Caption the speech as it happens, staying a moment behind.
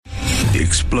The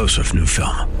explosive new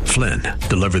film, Flynn,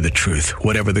 deliver the truth,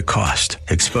 whatever the cost,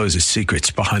 exposes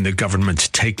secrets behind the government's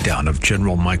takedown of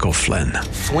General Michael Flynn.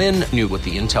 Flynn knew what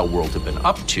the intel world had been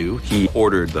up to. He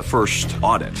ordered the first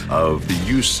audit of the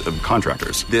use of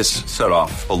contractors. This set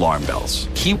off alarm bells.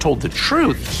 He told the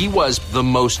truth. He was the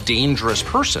most dangerous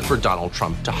person for Donald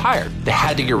Trump to hire. They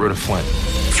had to get rid of Flynn.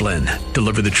 Flynn,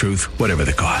 deliver the truth, whatever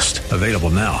the cost. Available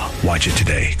now. Watch it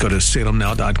today. Go to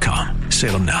salemnow.com.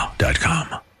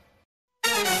 salemnow.com.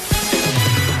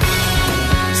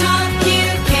 Talk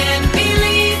you can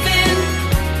believe in.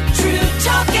 True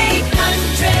Talk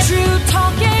 800. True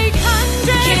Talk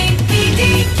 800.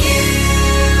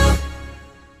 KPDQ.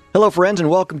 Hello, friends,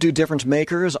 and welcome to Difference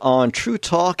Makers on True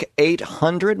Talk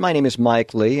 800. My name is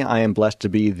Mike Lee. I am blessed to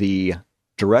be the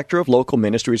Director of Local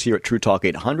Ministries here at True Talk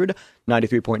 800,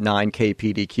 93.9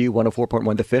 KPDQ,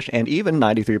 104.1 The Fish, and even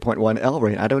 93.1 El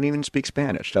Rey. I don't even speak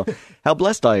Spanish, so how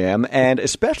blessed I am, and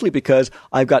especially because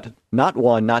I've got not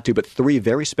one, not two, but three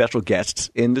very special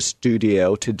guests in the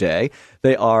studio today.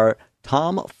 They are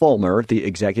Tom Fulmer, the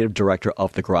Executive Director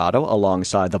of The Grotto,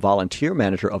 alongside the Volunteer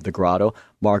Manager of The Grotto,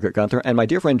 Margaret Gunther, and my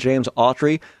dear friend James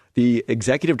Autry, the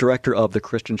Executive Director of the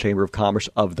Christian Chamber of Commerce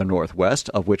of the Northwest,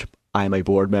 of which I am a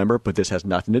board member, but this has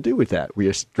nothing to do with that. We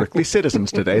are strictly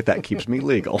citizens today. That keeps me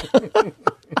legal.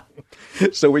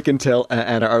 So we can tell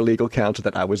at our legal counsel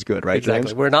that I was good, right, exactly.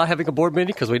 James? We're not having a board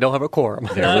meeting because we don't have a quorum.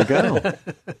 There we go.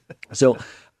 So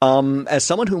as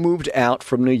someone who moved out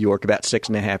from New York about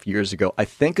 6.5 years ago, I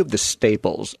think of the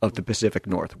staples of the Pacific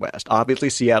Northwest. Obviously,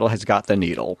 Seattle has got the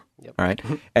Needle, all right?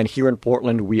 And here in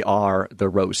Portland, we are the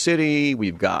Rose City.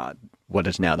 We've got what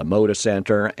is now the Moda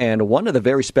Center. And one of the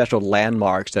very special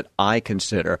landmarks that I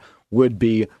consider would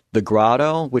be the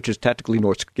Grotto, which is technically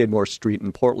North Skidmore Street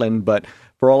in Portland, but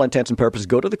for all intents and purposes,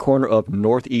 go to the corner of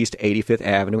Northeast 85th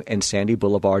Avenue and Sandy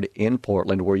Boulevard in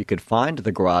Portland, where you could find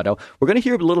the Grotto. We're going to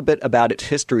hear a little bit about its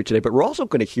history today, but we're also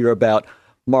going to hear about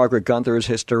Margaret Gunther's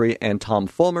history and Tom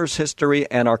Fulmer's history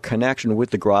and our connection with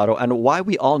the Grotto and why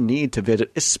we all need to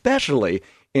visit, especially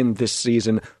in this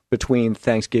season between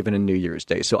Thanksgiving and New Year's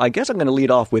Day. So I guess I'm going to lead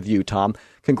off with you, Tom.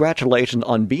 Congratulations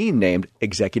on being named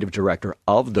Executive Director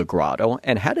of the Grotto.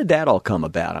 And how did that all come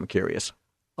about? I'm curious.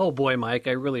 Oh, boy, Mike,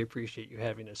 I really appreciate you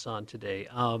having us on today.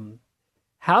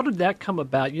 How did that come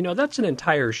about? You know, that's an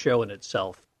entire show in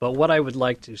itself. But what I would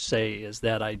like to say is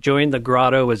that I joined the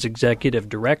Grotto as Executive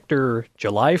Director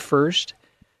July 1st.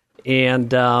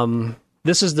 And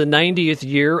this is the 90th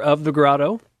year of the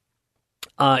Grotto.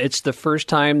 It's the first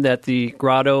time that the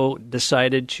Grotto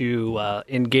decided to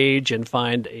engage and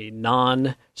find a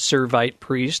non-Servite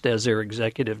priest as their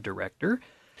executive director.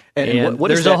 And what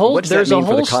does that mean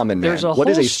for the common man? What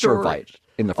is a Servite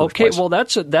in the first place? Well,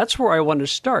 that's where I want to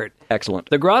start. Excellent.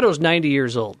 The Grotto is 90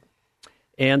 years old,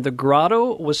 and the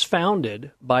Grotto was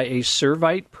founded by a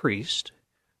Servite priest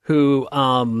who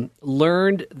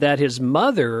learned that his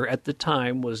mother at the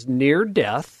time was near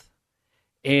death,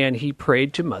 and he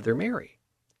prayed to Mother Mary.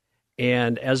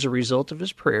 And as a result of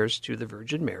his prayers to the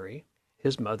Virgin Mary,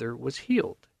 his mother was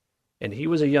healed. And he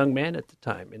was a young man at the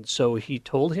time. And so he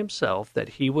told himself that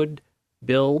he would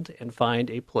build and find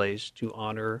a place to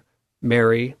honor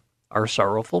Mary, our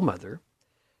sorrowful mother,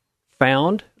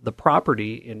 found the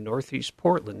property in Northeast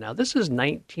Portland. Now, this is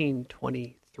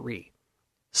 1923.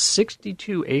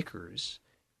 62 acres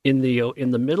in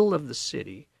the middle of the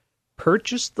city,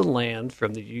 purchased the land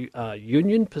from the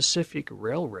Union Pacific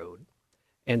Railroad,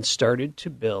 and started to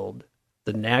build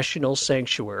the national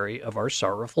sanctuary of our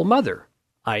sorrowful mother,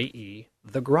 i.e.,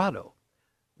 the Grotto.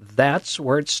 That's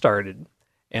where it started,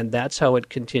 and that's how it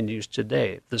continues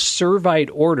today. The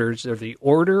Servite orders are the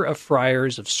Order of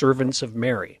Friars of Servants of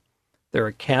Mary. They're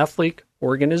a Catholic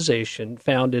organization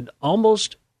founded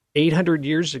almost 800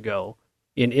 years ago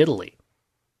in Italy.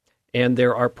 And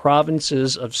there are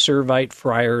provinces of Servite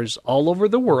friars all over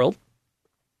the world.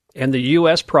 And the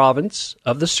U.S. province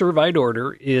of the Servite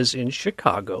Order is in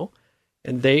Chicago,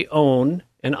 and they own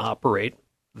and operate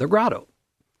the Grotto.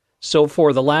 So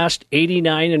for the last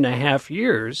 89 and a half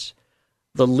years,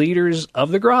 the leaders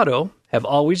of the Grotto have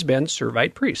always been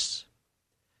Servite priests.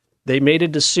 They made a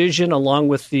decision along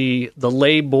with the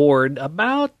lay board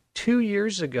about 2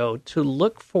 years ago to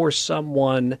look for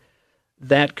someone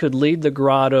that could lead the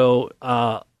Grotto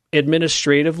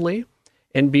administratively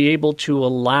and be able to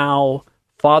allow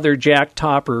Father Jack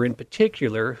Topper in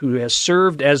particular, who has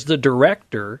served as the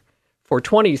director for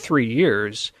 23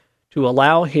 years, to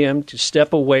allow him to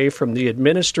step away from the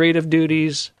administrative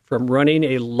duties, from running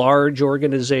a large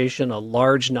organization, a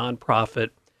large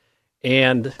nonprofit,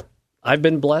 and I've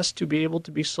been blessed to be able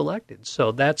to be selected.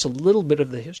 So that's a little bit of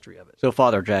the history of it. So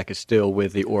Father Jack is still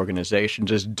with the organization,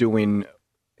 just doing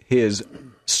his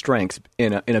strengths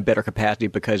in a better capacity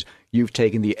because you've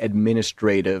taken the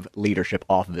administrative leadership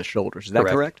off of his shoulders. Is that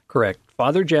correct? Correct.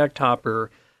 Father Jack Topper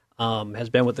has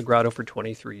been with the Grotto for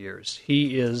 23 years.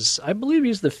 He is, I believe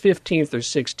he's the 15th or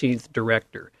 16th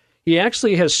director. He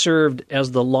actually has served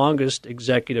as the longest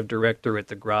executive director at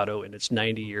the Grotto in its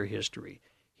 90-year history.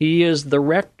 He is the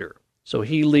rector, so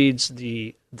he leads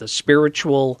the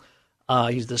spiritual.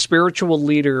 He's the spiritual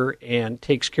leader and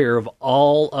takes care of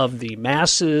all of the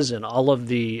masses and all of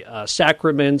the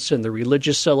sacraments and the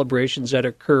religious celebrations that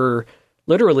occur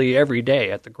literally every day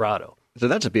at the Grotto. So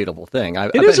that's a beautiful thing.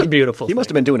 It is a beautiful thing. He must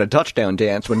have been doing a touchdown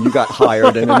dance when you got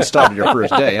hired and then started your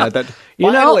first day.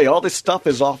 Finally, all this stuff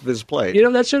is off of his plate.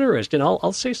 That's interesting.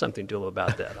 I'll say something to him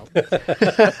about that.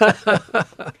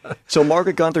 So,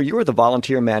 Margaret Gunther, you are the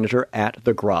volunteer manager at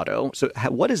the Grotto. So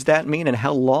what does that mean, and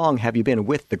how long have you been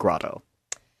with the Grotto?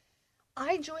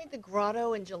 I joined the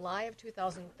Grotto in July of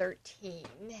 2013,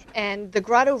 and the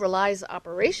Grotto relies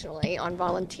operationally on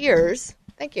volunteers,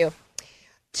 thank you,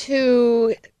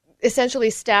 to essentially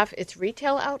staff its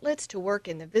retail outlets, to work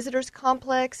in the visitors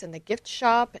complex and the gift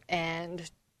shop,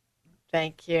 and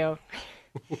thank you.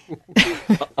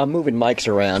 I'm moving mics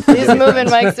around. He's moving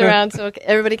mics around so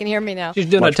everybody can hear me now. She's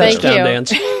doing a touchdown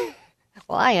dance.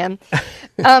 Well, I am.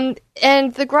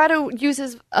 And the Grotto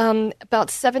uses about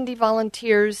 70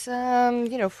 volunteers,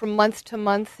 from month to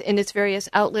month in its various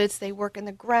outlets. They work in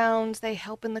the grounds. They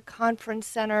help in the conference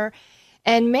center.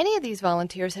 And many of these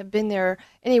volunteers have been there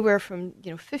anywhere from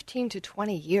 15 to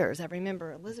 20 years. I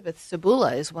remember Elizabeth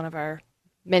Sabula is one of our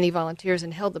many volunteers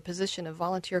and held the position of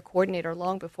volunteer coordinator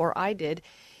long before I did.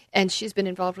 And she's been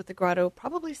involved with the Grotto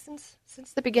probably since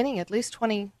the beginning, at least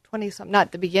 20-some,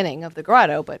 not the beginning of the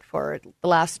Grotto, but for the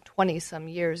last 20-some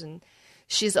years. And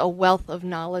she's a wealth of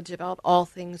knowledge about all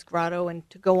things Grotto, and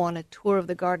to go on a tour of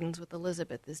the gardens with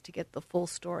Elizabeth is to get the full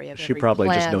story of every She probably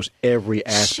plan. just knows every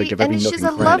aspect of every nook and she's a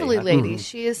cranny. lovely lady.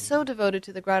 She is so devoted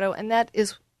to the Grotto, and that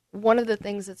is one of the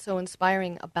things that's so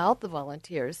inspiring about the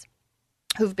volunteers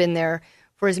who've been there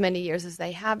for as many years as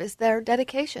they have, is their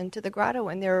dedication to the Grotto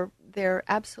and their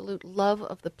absolute love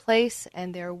of the place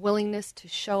and their willingness to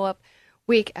show up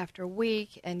week after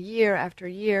week and year after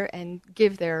year and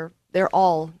give their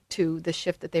all to the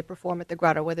shift that they perform at the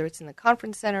Grotto, whether it's in the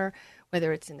conference center,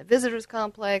 whether it's in the visitors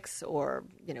complex, or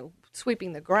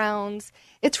sweeping the grounds.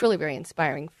 It's really very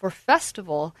inspiring. For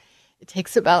festival, it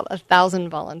takes about 1,000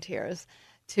 volunteers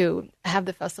to have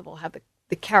the festival have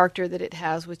the character that it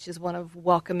has, which is one of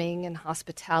welcoming and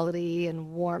hospitality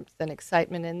and warmth and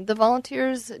excitement. And the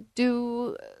volunteers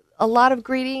do a lot of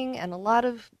greeting and a lot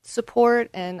of support,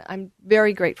 and I'm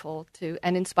very grateful to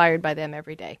and inspired by them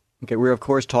every day. Okay, we're, of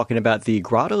course, talking about the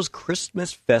Grotto's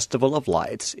Christmas Festival of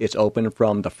Lights. It's open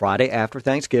from the Friday after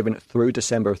Thanksgiving through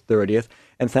December 30th.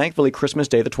 And thankfully, Christmas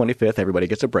Day, the 25th, everybody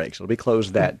gets a break, so it'll be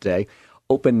closed that day.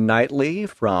 Open nightly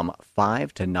from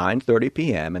 5 to 9:30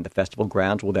 p.m., and the festival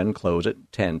grounds will then close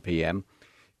at 10 p.m.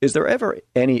 Is there ever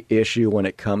any issue when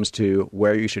it comes to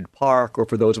where you should park, or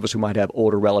for those of us who might have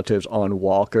older relatives on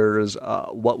walkers,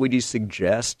 what would you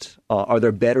suggest? Are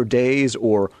there better days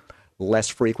or less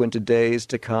frequented days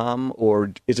to come,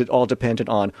 or is it all dependent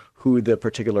on who the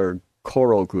particular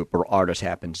choral group or artist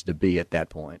happens to be at that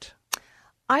point?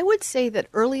 I would say that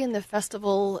early in the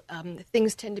festival,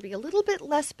 things tend to be a little bit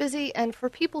less busy, and for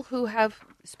people who have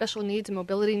special needs and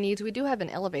mobility needs, we do have an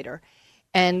elevator.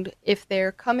 And if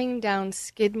they're coming down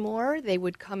Skidmore, they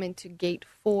would come into Gate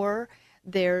 4.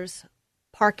 There's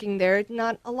parking there,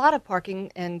 not a lot of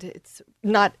parking, and it's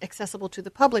not accessible to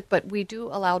the public, but we do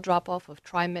allow drop-off of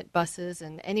TriMet buses,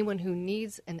 and anyone who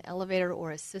needs an elevator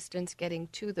or assistance getting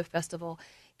to the festival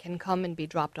can come and be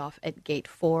dropped off at Gate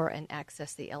 4 and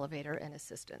access the elevator and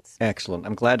assistance. Excellent.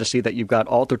 I'm glad to see that you've got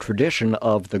all the tradition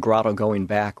of the Grotto going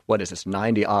back,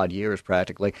 90-odd years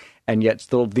practically, and yet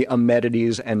still the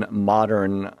amenities and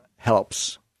modern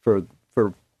helps for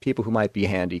people who might be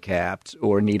handicapped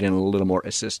or needing a little more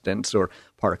assistance or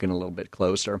parking a little bit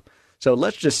closer. So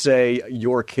let's just say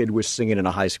your kid was singing in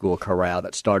a high school chorale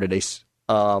that started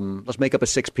let's make up a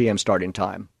 6 p.m. starting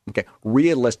time. Okay,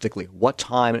 realistically, what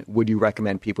time would you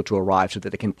recommend people to arrive so that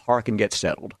they can park and get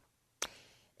settled?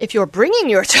 If you're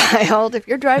bringing your child, if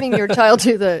you're driving your child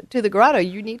to the Grotto,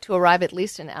 you need to arrive at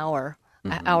least an hour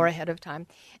ahead of time.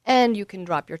 And you can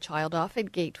drop your child off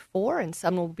at Gate 4, and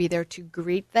someone will be there to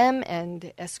greet them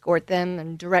and escort them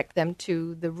and direct them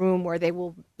to the room where they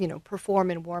will,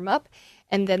 perform and warm up.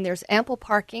 And then there's ample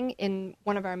parking in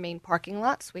one of our main parking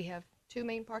lots. We have 2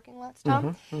 main parking lots,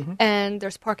 Tom. And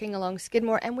there's parking along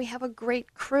Skidmore, and we have a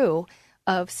great crew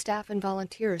of staff and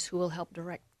volunteers who will help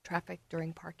direct traffic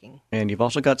during parking. And you've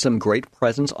also got some great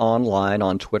presence online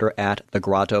on Twitter at The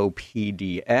Grotto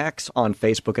PDX, on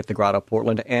Facebook at The Grotto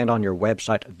Portland, and on your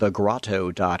website,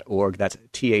 thegrotto.org. That's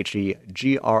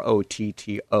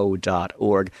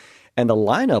TheGrotto.org. And the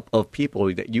lineup of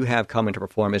people that you have coming to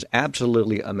perform is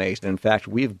absolutely amazing. In fact,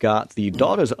 we've got the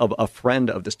daughters of a friend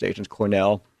of the station's,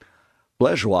 Cornell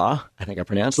Blejois, I think I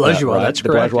pronounced that right. That's the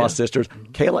correct. Blejois sisters.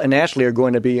 Kayla and Ashley are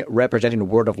going to be representing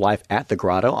Word of Life at the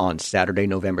Grotto on Saturday,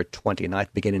 November 29th,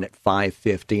 beginning at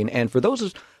 5:15. And for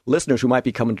those listeners who might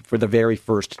be coming for the very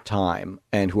first time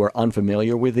and who are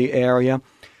unfamiliar with the area,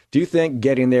 do you think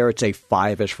getting there at, say,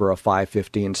 5-ish for a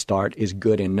 5:15 start is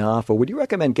good enough? Or would you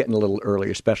recommend getting a little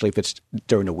earlier, especially if it's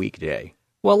during a weekday?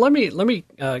 Well, let me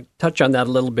touch on that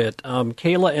a little bit.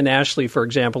 Kayla and Ashley, for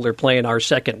example, are playing our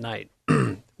second night.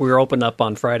 We were open up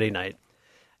on Friday night,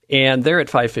 and they're at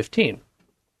 5:15.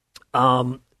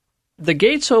 The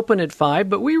gates open at 5,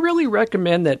 but we really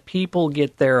recommend that people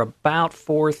get there about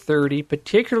 4:30,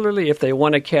 particularly if they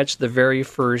want to catch the very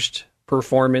first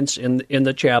performance in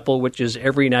the chapel, which is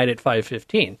every night at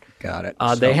 5:15. Got it.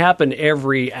 They happen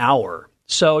every hour.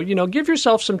 So, give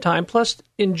yourself some time, plus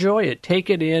enjoy it.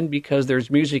 Take it in, because there's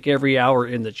music every hour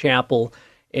in the chapel,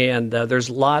 and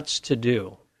there's lots to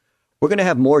do. We're going to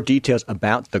have more details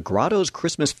about the Grotto's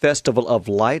Christmas Festival of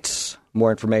Lights.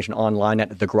 More information online at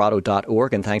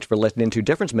thegrotto.org. And thanks for listening to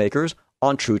Difference Makers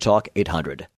on True Talk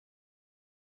 800.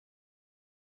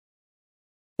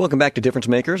 Welcome back to Difference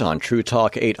Makers on True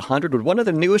Talk 800 with one of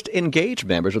the newest engaged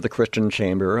members of the Christian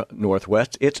Chamber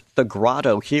Northwest. It's the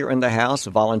Grotto. Here in the house,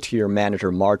 volunteer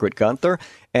manager Margaret Gunther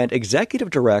and executive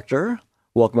director,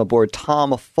 welcome aboard,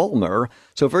 Tom Fulmer.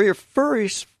 So for your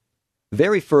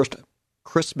very first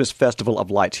Christmas Festival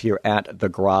of Lights here at the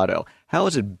Grotto, how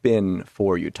has it been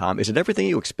for you, Tom? Is it everything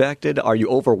you expected? Are you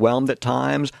overwhelmed at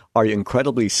times? Are you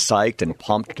incredibly psyched and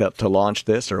pumped to launch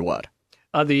this, or what?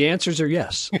 The answers are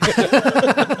yes.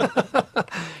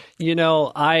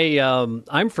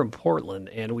 I'm from Portland,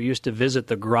 and we used to visit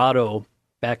the Grotto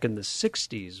back in the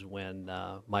 60s when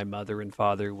my mother and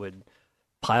father would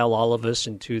pile all of us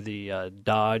into the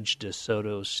Dodge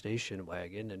DeSoto station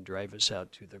wagon and drive us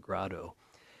out to the Grotto.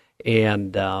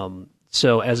 And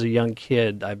so as a young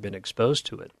kid, I've been exposed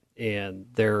to it. And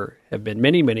there have been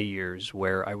many, many years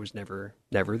where I was never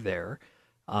there,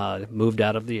 moved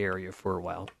out of the area for a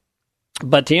while.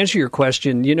 But to answer your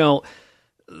question,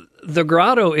 the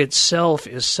Grotto itself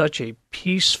is such a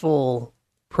peaceful,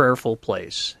 prayerful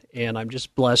place. And I'm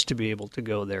just blessed to be able to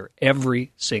go there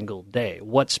every single day.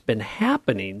 What's been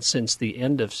happening since the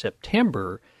end of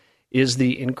September is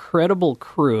the incredible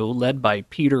crew led by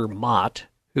Peter Mott,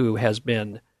 who has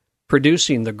been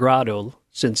producing the Grotto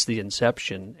since the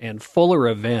inception, and Fuller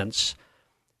Events.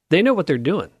 They know what they're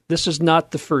doing. This is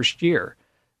not the first year.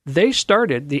 They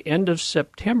started the end of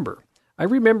September. I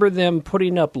remember them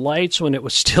putting up lights when it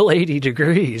was still 80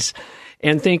 degrees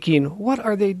and thinking, what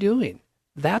are they doing?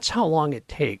 That's how long it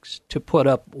takes to put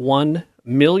up 1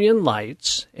 million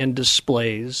lights and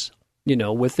displays,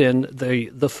 within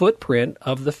the footprint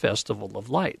of the Festival of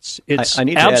Lights. It's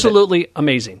absolutely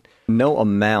amazing. No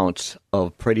amount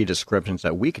of pretty descriptions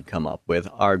that we could come up with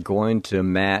are going to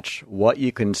match what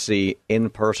you can see in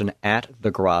person at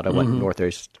the Grotto at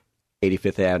Northeast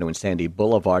 85th Avenue and Sandy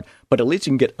Boulevard. But at least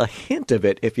you can get a hint of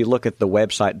it if you look at the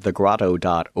website,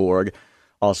 thegrotto.org,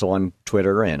 also on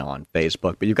Twitter and on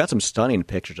Facebook. But you've got some stunning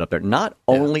pictures up there, not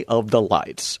only of the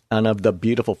lights and of the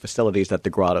beautiful facilities that the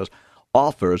Grotto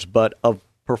offers, but of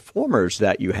performers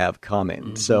that you have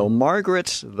coming. So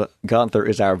Margaret Gunther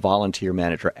is our volunteer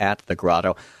manager at the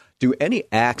Grotto. Do any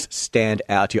acts stand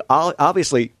out to you?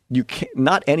 Obviously,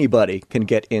 not anybody can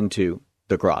get into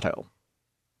the Grotto,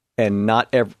 and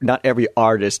not every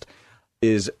artist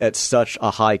is at such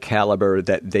a high caliber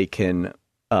that they can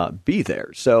be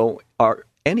there. So are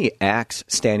any acts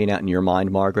standing out in your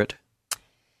mind, Margaret?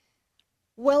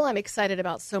 Well, I'm excited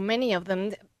about so many of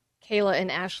them. Kayla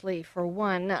and Ashley, for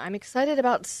one. I'm excited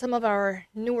about some of our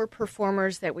newer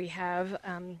performers that we have.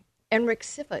 Enric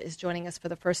Sifa is joining us for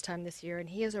the first time this year, and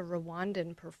he is a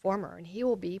Rwandan performer, and he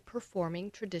will be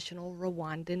performing traditional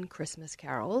Rwandan Christmas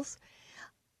carols.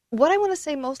 What I want to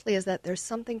say mostly is that there's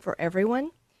something for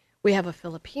everyone. We have a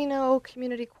Filipino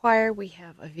community choir. We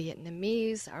have a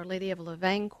Vietnamese, Our Lady of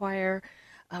Lavang choir.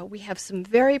 We have some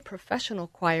very professional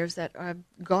choirs that have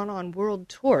gone on world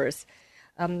tours.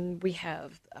 We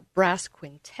have a brass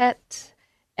quintet,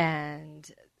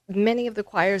 and many of the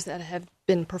choirs that have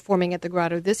been performing at the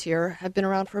Grotto this year have been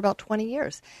around for about 20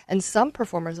 years. And some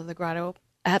performers of the Grotto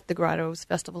at the Grotto's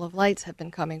Festival of Lights have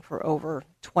been coming for over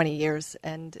 20 years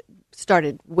and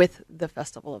started with the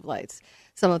Festival of Lights,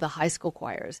 some of the high school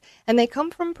choirs. And they come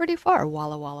from pretty far,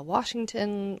 Walla Walla,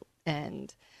 Washington,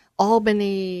 and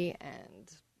Albany,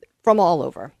 and from all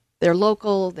over. They're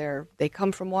local, they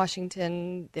come from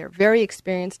Washington, they're very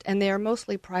experienced, and they are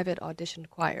mostly private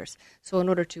auditioned choirs. So in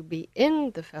order to be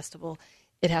in the festival,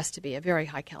 it has to be a very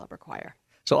high-caliber choir.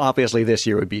 So obviously this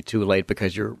year would be too late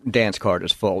because your dance card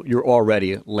is full. You're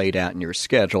already laid out in your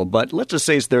schedule. But let's just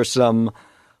say there's some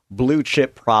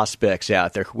blue-chip prospects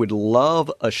out there who would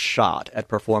love a shot at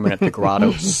performing at the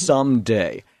Grotto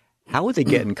someday. How would they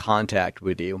get in contact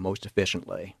with you most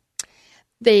efficiently?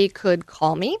 They could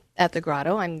call me at the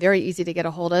Grotto. I'm very easy to get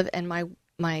a hold of, and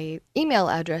my email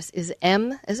address is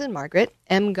M, as in Margaret,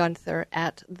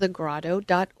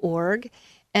 mgunther@thegrotto.org,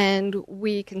 and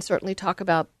we can certainly talk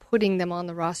about putting them on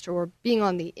the roster or being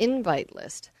on the invite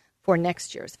list for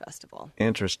next year's festival.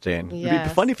 Interesting. Yes. It'd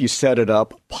be funny if you set it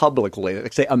up publicly,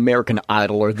 like say American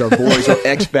Idol or The Voice or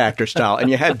X Factor style, and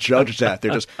you had judges out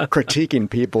there just critiquing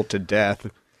people to death.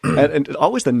 And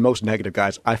always the most negative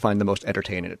guys I find the most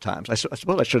entertaining at times. I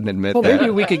suppose I shouldn't admit that. Well,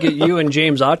 maybe we could get you and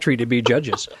James Autry to be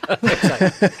judges.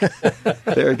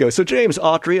 There you go. So James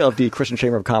Autry of the Christian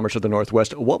Chamber of Commerce of the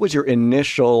Northwest, what was your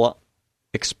initial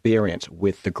experience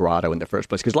with the Grotto in the first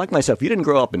place? Because like myself, you didn't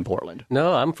grow up in Portland.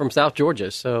 No, I'm from South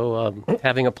Georgia, so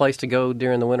having a place to go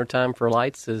during the wintertime for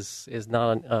lights is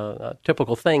not a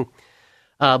typical thing.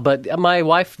 But my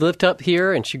wife lived up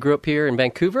here, and she grew up here in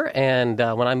Vancouver, and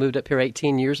when I moved up here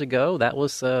 18 years ago, that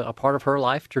was a part of her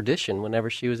life tradition. Whenever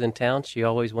she was in town, she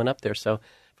always went up there. So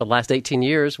for the last 18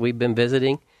 years, we've been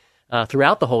visiting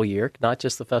throughout the whole year, not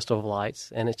just the Festival of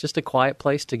Lights. And it's just a quiet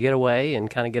place to get away and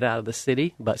kind of get out of the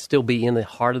city, but still be in the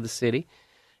heart of the city.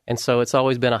 And so it's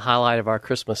always been a highlight of our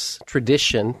Christmas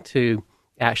tradition to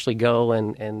actually go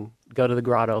and go to the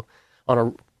Grotto on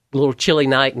a little chilly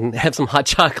night and have some hot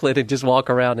chocolate and just walk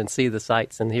around and see the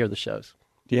sights and hear the shows.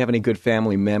 Do you have any good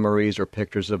family memories or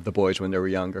pictures of the boys when they were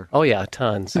younger? Oh, yeah,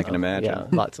 tons. I can imagine. Yeah,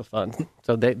 lots of fun.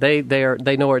 So they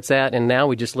know where it's at, and now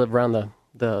we just live around the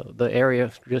area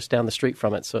just down the street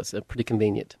from it, so it's pretty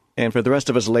convenient. And for the rest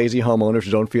of us lazy homeowners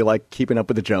who don't feel like keeping up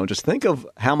with the Joneses, think of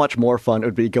how much more fun it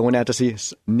would be going out to see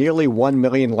nearly 1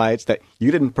 million lights that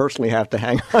you didn't personally have to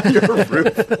hang on your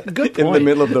roof Good point. in the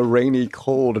middle of the rainy,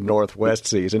 cold Northwest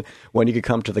season, when you could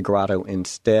come to the Grotto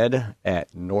instead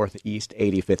at Northeast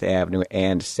 85th Avenue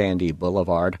and Sandy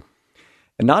Boulevard.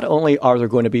 And not only are there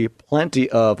going to be plenty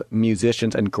of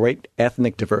musicians and great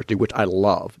ethnic diversity, which I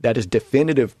love, that is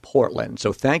definitive Portland.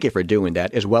 So thank you for doing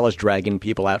that, as well as dragging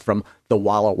people out from the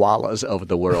Walla Wallas of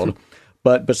the world.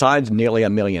 But besides nearly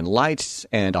 1 million lights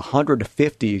and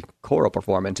 150 choral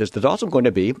performances, there's also going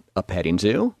to be a petting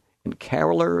zoo and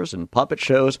carolers and puppet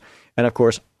shows and, of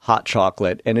course, hot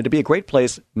chocolate. And it'd be a great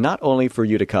place not only for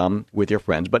you to come with your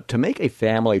friends, but to make a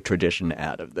family tradition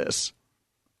out of this.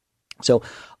 So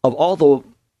of all the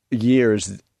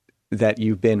years that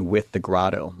you've been with the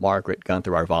Grotto, Margaret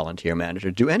Gunther, our volunteer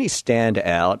manager, do any stand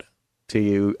out to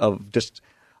you of just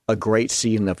a great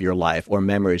season of your life or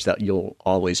memories that you'll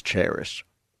always cherish?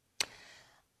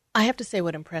 I have to say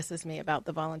what impresses me about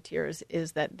the volunteers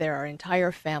is that there are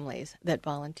entire families that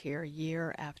volunteer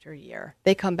year after year.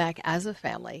 They come back as a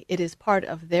family. It is part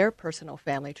of their personal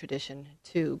family tradition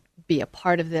to be a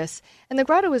part of this. And the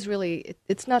Grotto is really,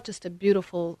 it's not just a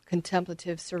beautiful,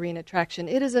 contemplative, serene attraction.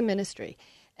 It is a ministry.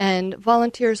 And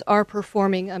volunteers are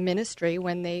performing a ministry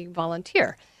when they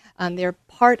volunteer. They're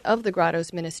part of the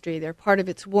Grotto's ministry. They're part of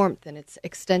its warmth and its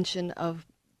extension of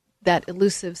that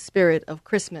elusive spirit of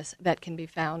Christmas that can be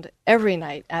found every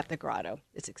night at the Grotto.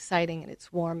 It's exciting and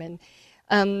it's warm.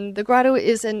 And the Grotto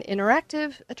is an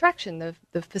interactive attraction.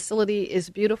 The facility is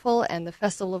beautiful, and the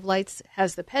Festival of Lights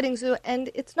has the petting zoo.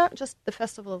 And it's not just the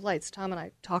Festival of Lights. Tom and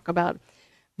I talk about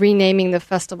renaming the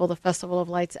Festival of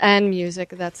Lights and music.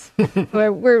 That's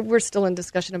we're still in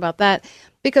discussion about that,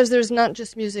 because there's not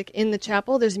just music in the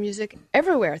chapel. There's music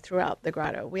everywhere throughout the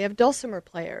Grotto. We have dulcimer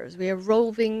players, we have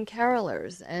roving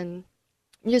carolers, and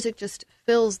music just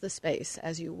fills the space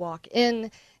as you walk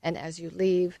in and as you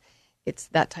leave. It's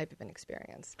that type of an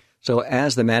experience. So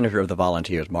as the manager of the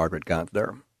volunteers, Margaret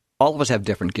Gunther, all of us have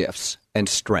different gifts and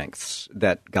strengths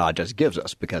that God just gives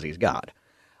us because he's God.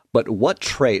 But what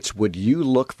traits would you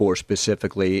look for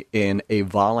specifically in a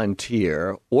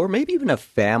volunteer or maybe even a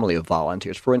family of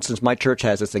volunteers? For instance, my church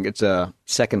has this thing. It's a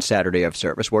second Saturday of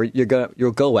service where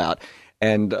you'll go out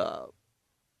and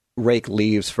rake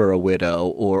leaves for a widow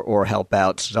or help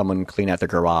out someone clean out their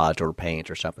garage or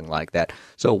paint or something like that.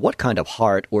 So what kind of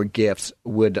heart or gifts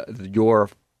would your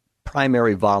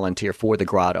primary volunteer for the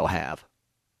Grotto have?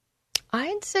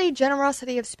 I'd say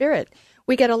generosity of spirit.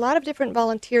 We get a lot of different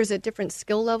volunteers at different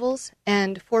skill levels,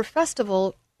 and for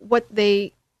festival, what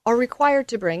they are required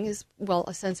to bring is, well,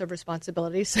 a sense of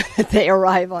responsibility so that they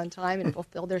arrive on time and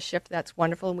fulfill their shift. That's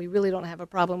wonderful, and we really don't have a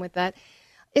problem with that.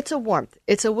 It's a warmth.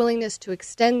 It's a willingness to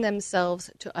extend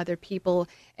themselves to other people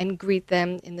and greet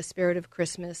them in the spirit of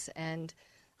Christmas and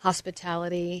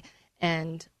hospitality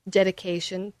and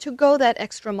dedication, to go that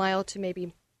extra mile to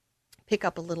maybe pick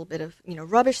up a little bit of,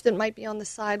 rubbish that might be on the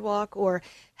sidewalk, or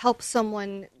help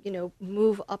someone,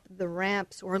 move up the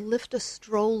ramps, or lift a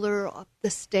stroller up the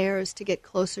stairs to get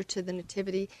closer to the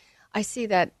nativity. I see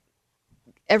that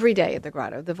every day at the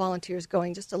grotto, the volunteers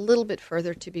going just a little bit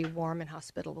further to be warm and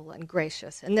hospitable and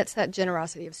gracious. And that's that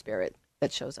generosity of spirit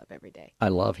that shows up every day. I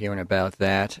love hearing about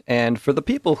that. And for the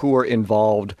people who are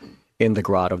involved in the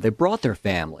grotto, they brought their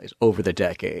families over the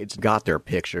decades, got their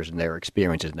pictures and their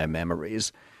experiences and their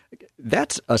memories.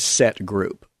 That's a set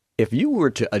group. If you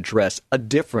were to address a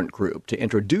different group to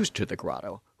introduce to the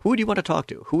grotto, who would you want to talk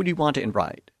to? Who would you want to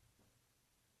invite?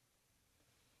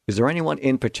 Is there anyone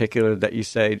in particular that you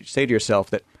say to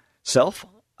yourself that,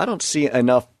 I don't see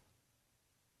enough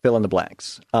fill in the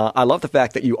blanks. I love the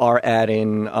fact that you are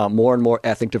adding more and more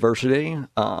ethnic diversity,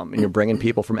 and you're bringing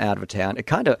people from out of town. It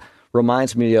kind of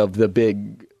reminds me of the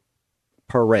big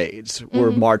parades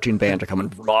where marching bands are coming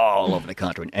from all over the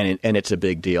country, and it's a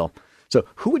big deal. So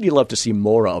who would you love to see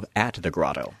more of at the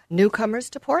grotto? Newcomers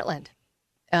to Portland.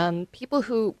 People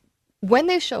who, when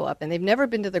they show up and they've never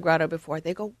been to the grotto before,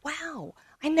 they go, wow,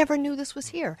 I never knew this was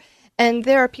here. And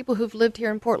there are people who've lived here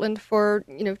in Portland for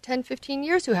 10, 15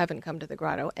 years who haven't come to the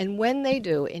grotto. And when they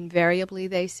do, invariably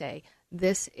they say,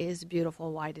 this is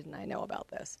beautiful. Why didn't I know about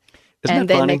this? Isn't and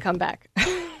that then funny? They come back.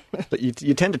 But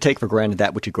you tend to take for granted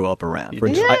that which you grow up around. For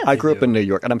instance, I grew up in New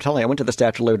York, and I'm telling you, I went to the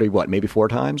Statue of Liberty, maybe 4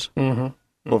 times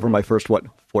over my first,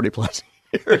 40-plus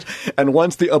years. And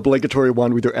once the obligatory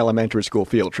one with your elementary school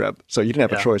field trip. So you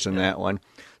didn't have a choice in that one.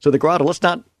 So the grotto, let's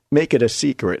not make it a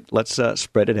secret. Let's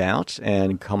spread it out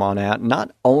and come on out,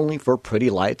 not only for pretty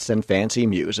lights and fancy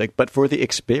music, but for the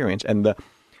experience and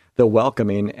the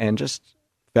welcoming and just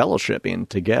fellowshipping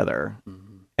together.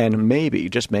 And maybe,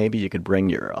 just maybe, you could bring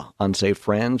your unsaved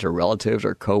friends or relatives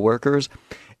or coworkers,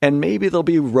 and maybe they'll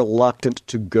be reluctant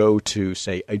to go to,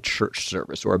 say, a church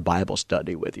service or a Bible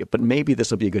study with you. But maybe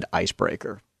this will be a good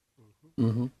icebreaker.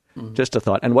 Just a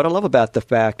thought. And what I love about the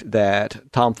fact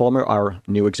that Tom Fulmer, our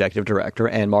new executive director,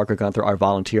 and Margaret Gunther, our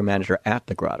volunteer manager at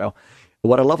the grotto,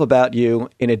 what I love about you,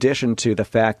 in addition to the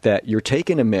fact that you're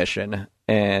taking a mission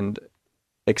and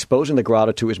exposing the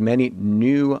grotto to as many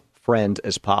new friends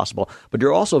as possible, but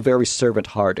you're also very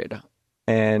servant-hearted.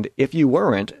 And if you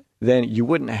weren't, then you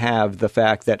wouldn't have the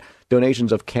fact that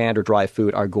donations of canned or dry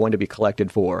food are going to be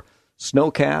collected for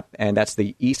Snowcap, and that's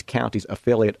the East County's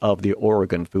affiliate of the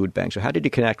Oregon Food Bank. So how did you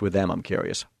connect with them? I'm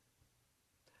curious.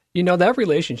 That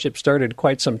relationship started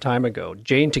quite some time ago.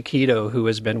 Jane Taquito, who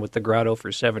has been with the grotto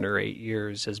for 7 or 8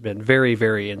 years, has been very,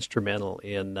 very instrumental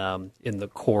in the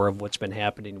core of what's been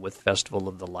happening with Festival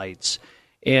of the Lights.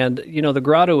 And, the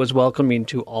grotto is welcoming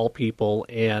to all people,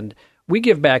 and we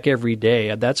give back every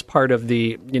day. That's part of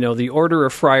the Order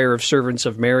of Friar of Servants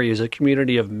of Mary is a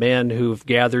community of men who've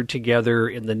gathered together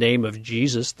in the name of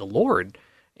Jesus, the Lord.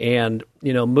 And,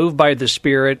 moved by the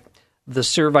Spirit, the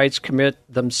Servites commit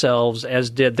themselves,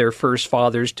 as did their first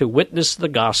fathers, to witness the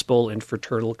gospel in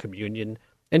fraternal communion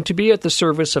and to be at the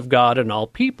service of God and all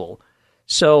people.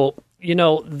 So,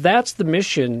 that's the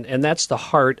mission, and that's the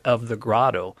heart of the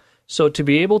grotto. So to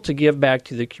be able to give back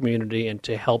to the community and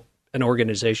to help an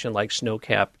organization like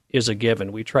Snowcap is a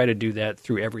given. We try to do that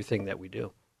through everything that we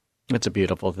do. It's a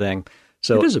beautiful thing.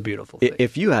 So it is a beautiful thing.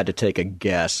 If you had to take a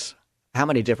guess, how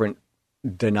many different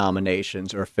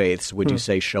denominations or faiths would you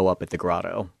say show up at the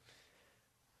grotto?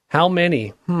 How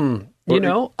many?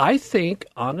 I think,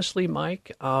 honestly,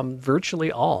 Mike,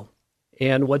 virtually all.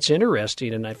 And what's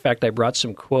interesting, and in fact, I brought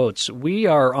some quotes, we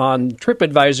are on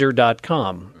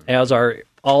TripAdvisor.com as are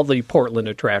all the Portland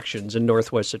attractions and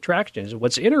Northwest attractions.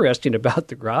 What's interesting about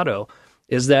the grotto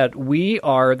is that we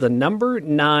are the number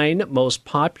 9 most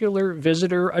popular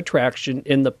visitor attraction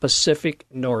in the Pacific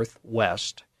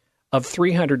Northwest of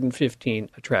 315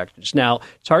 attractions. Now,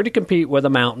 it's hard to compete with a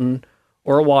mountain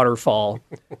or a waterfall,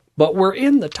 but we're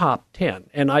in the top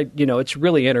 10. And it's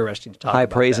really interesting to talk about. High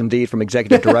praise indeed from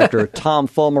Executive Director Tom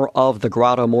Fulmer of The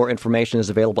Grotto. More information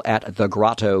is available at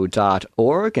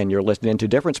thegrotto.org. And you're listening to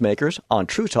Difference Makers on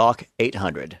True Talk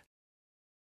 800.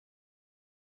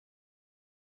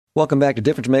 Welcome back to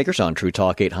Difference Makers on True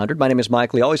Talk 800. My name is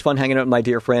Mike Lee. Always fun hanging out with my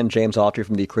dear friend James Autry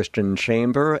from the Christian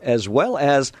Chamber, as well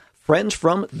as Friends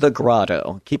from the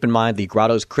Grotto. Keep in mind, the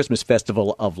Grotto's Christmas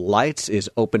Festival of Lights is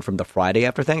open from the Friday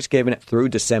after Thanksgiving through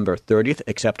December 30th,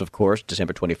 except, of course,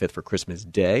 December 25th for Christmas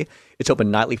Day. It's open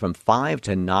nightly from 5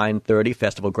 to 9:30.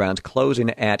 Festival grounds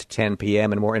closing at 10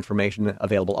 p.m. And more information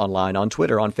available online on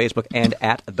Twitter, on Facebook, and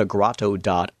at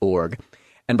thegrotto.org.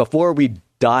 And before we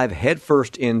dive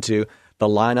headfirst into the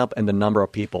lineup and the number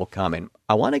of people coming,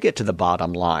 I want to get to the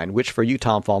bottom line, which for you,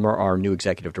 Tom Fulmer, our new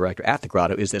executive director at the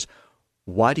Grotto, is this.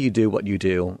 Why do you do what you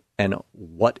do, and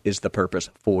what is the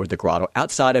purpose for the Grotto,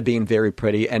 outside of being very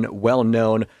pretty and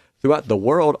well-known throughout the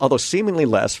world, although seemingly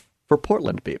less for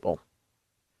Portland people?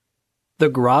 The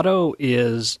Grotto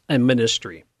is a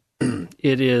ministry.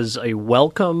 It is a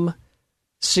welcome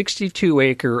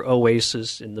 62-acre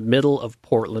oasis in the middle of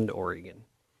Portland, Oregon.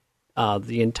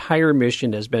 The entire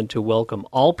mission has been to welcome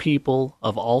all people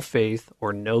of all faith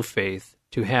or no faith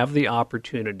to have the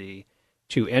opportunity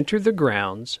to enter the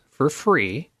grounds for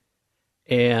free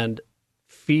and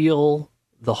feel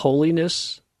the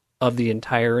holiness of the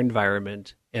entire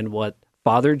environment and what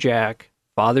Father Jack,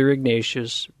 Father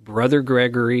Ignatius, Brother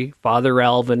Gregory, Father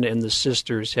Alvin, and the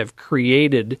sisters have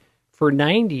created for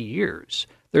 90 years.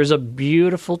 There's a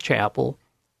beautiful chapel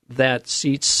that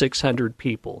seats 600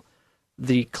 people.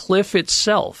 The cliff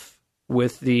itself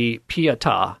with the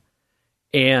Pietà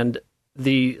and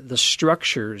the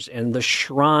structures and the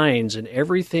shrines and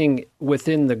everything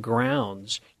within the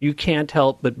grounds, you can't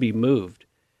help but be moved.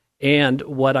 And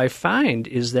what I find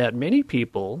is that many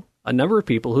people, a number of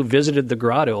people who visited the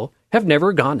Grotto, have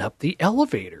never gone up the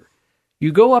elevator.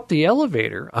 You go up the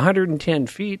elevator 110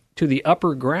 feet to the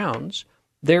upper grounds,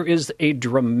 there is a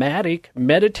dramatic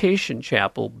meditation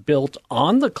chapel built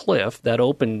on the cliff that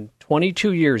opened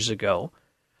 22 years ago.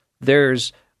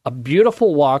 There's a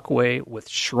beautiful walkway with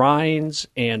shrines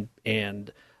and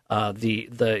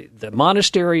the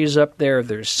monastery is up there.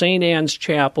 There's St. Anne's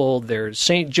Chapel. There's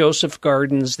St. Joseph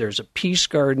Gardens. There's a Peace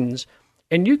Gardens.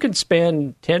 And you could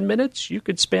spend 10 minutes. You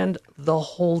could spend the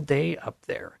whole day up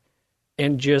there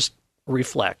and just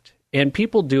reflect. And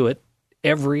people do it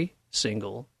every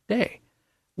single day.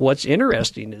 What's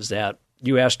interesting is that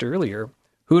you asked earlier,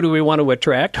 who do we want to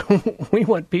attract? We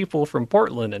want people from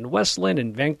Portland and West Lynn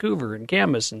and Vancouver and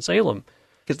Camas and Salem.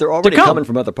 Because they're already coming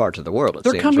from other parts of the world,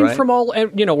 They're coming from all,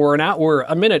 we're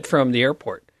a minute from the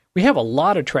airport. We have a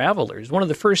lot of travelers. One of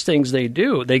the first things they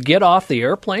do, they get off the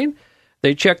airplane,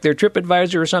 they check their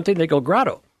TripAdvisor or something, they go,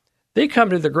 Grotto. They come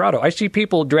to the Grotto. I see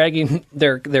people dragging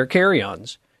their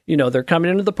carry-ons. They're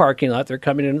coming into the parking lot, they're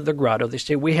coming into the Grotto. They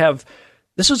say,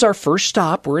 this is our first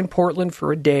stop. We're in Portland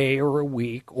for a day or a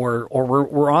week, or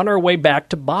we're on our way back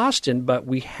to Boston, but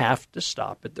we have to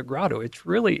stop at the Grotto. It's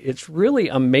really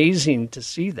amazing to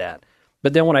see that.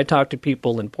 But then when I talk to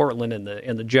people in Portland and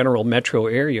the general metro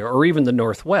area, or even the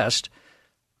Northwest,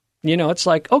 it's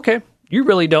like, okay, you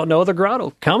really don't know the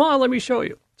Grotto. Come on, let me show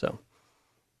you. So,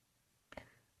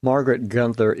 Margaret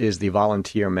Gunther is the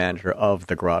volunteer manager of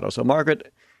the Grotto. So,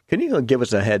 Margaret, can you give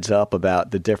us a heads up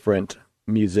about the different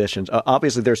musicians?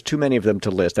 Obviously, there's too many of them to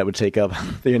list. That would take up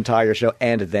the entire show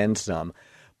and then some.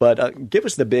 But give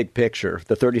us the big picture,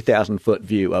 the 30,000-foot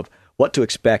view of what to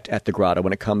expect at the Grotto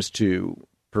when it comes to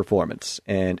performance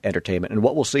and entertainment, and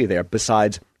what we'll see there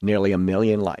besides nearly 1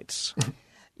 million lights.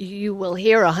 You will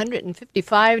hear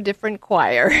 155 different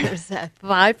choirs,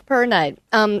 5 per night.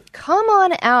 Come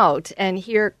on out and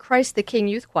hear Christ the King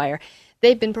Youth Choir.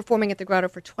 They've been performing at the Grotto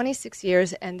for 26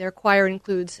 years, and their choir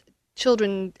includes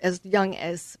children as young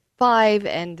as 5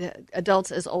 and adults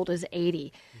as old as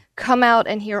 80. Come out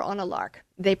and hear On a Lark.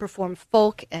 They perform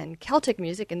folk and Celtic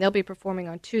music, and they'll be performing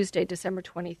on Tuesday, December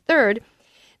 23rd.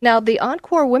 Now, the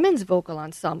Encore Women's Vocal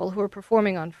Ensemble, who are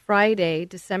performing on Friday,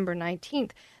 December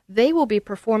 19th, they will be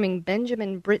performing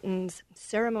Benjamin Britten's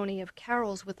Ceremony of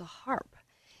Carols with a harp.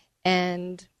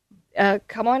 And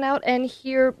come on out and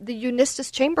hear the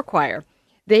Eunistus Chamber Choir.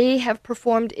 They have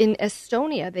performed in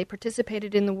Estonia. They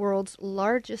participated in the world's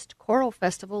largest choral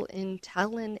festival in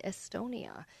Tallinn,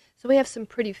 Estonia. So we have some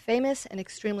pretty famous and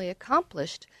extremely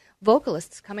accomplished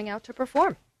vocalists coming out to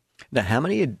perform. Now, how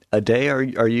many a day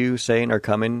are you saying are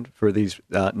coming for these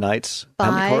nights? 5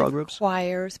 how many choral groups?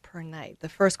 choirs per night. The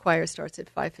first choir starts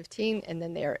at 5:15, and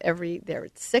then they're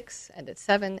at 6 and at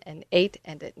 7 and 8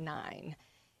 and at 9.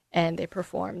 And they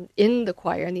perform in the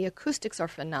choir, and the acoustics are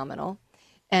phenomenal.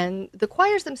 And the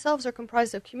choirs themselves are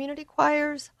comprised of community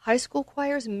choirs, high school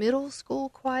choirs, middle school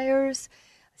choirs,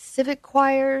 civic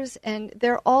choirs, and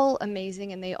they're all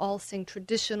amazing, and they all sing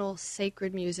traditional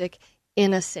sacred music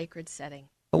in a sacred setting.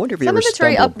 I wonder if you some ever of it's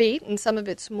very stumbled- upbeat, and some of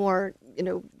it's more,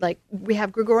 like we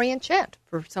have Gregorian chant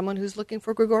for someone who's looking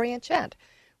for Gregorian chant.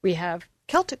 We have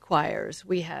Celtic choirs.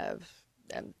 We have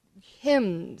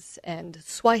hymns and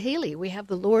Swahili. We have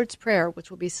the Lord's Prayer, which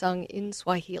will be sung in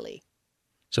Swahili.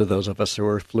 So those of us who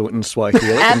are fluent in Swahili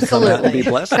can come out and be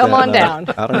blessed. Come on down.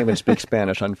 I don't even speak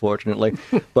Spanish, unfortunately.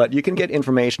 But you can get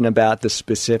information about the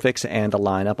specifics and the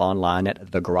lineup online at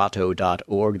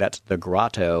thegrotto.org. That's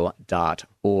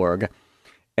thegrotto.org.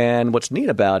 And what's neat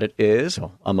about it is,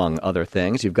 among other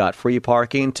things, you've got free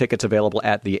parking, tickets available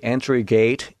at the entry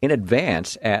gate in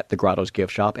advance at the Grotto's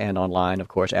gift shop and online, of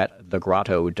course, at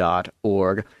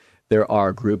thegrotto.org. There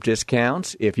are group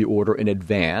discounts if you order in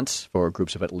advance for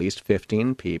groups of at least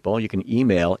 15 people. You can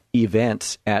email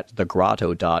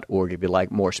events@thegrotto.org if you'd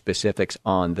like more specifics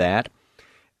on that.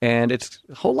 And it's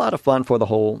a whole lot of fun for the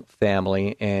whole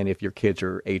family. And if your kids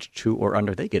are age 2 or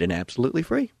under, they get in absolutely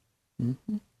free.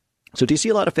 Mm-hmm. So do you see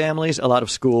a lot of families, a lot of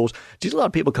schools? Do you see a lot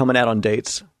of people coming out on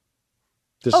dates?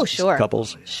 Sure.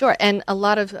 Couples? Sure. And a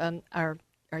lot of our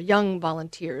young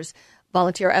volunteers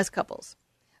volunteer as couples.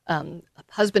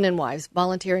 Husband and wives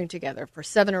volunteering together for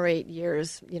 7 or 8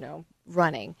 years,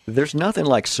 running. There's nothing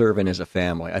like serving as a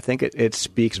family. I think it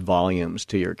speaks volumes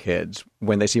to your kids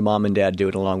when they see mom and dad do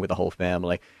it along with the whole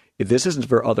family. This isn't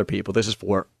for other people. This is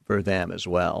for them as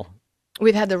well.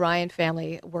 We've had the Ryan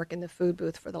family work in the food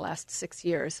booth for the last 6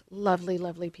 years. Lovely,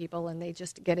 lovely people, and they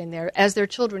just get in there. As their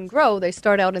children grow, they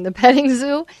start out in the petting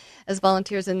zoo as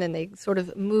volunteers, and then they sort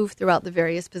of move throughout the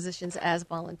various positions as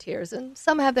volunteers. And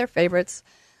some have their favorites.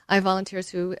 I have volunteers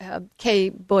who Kay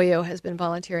Boyo has been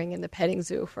volunteering in the petting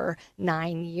zoo for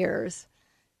 9 years.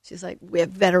 She's like, we have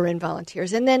veteran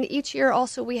volunteers. And then each year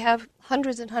also we have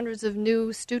hundreds and hundreds of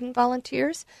new student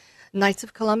volunteers, Knights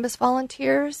of Columbus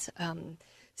volunteers,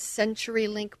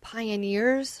 CenturyLink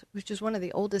Pioneers, which is one of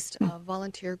the oldest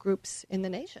volunteer groups in the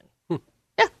nation.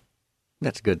 Yeah.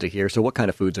 That's good to hear. So what kind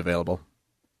of food's available?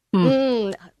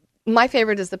 My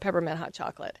favorite is the peppermint hot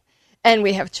chocolate. And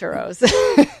we have churros.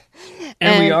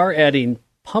 And we are adding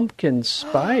pumpkin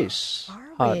spice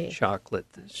hot chocolate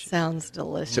this year. Sounds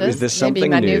delicious. So is this something Maybe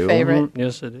my new? new favorite.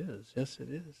 Yes, it is. Yes, it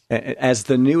is. As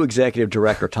the new executive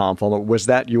director, Tom Fulmer, was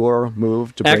that your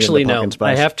move to bring Actually, in the no. pumpkin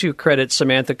spice? I have to credit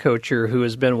Samantha Kocher, who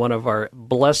has been one of our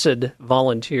blessed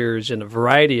volunteers in a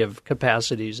variety of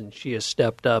capacities, and she has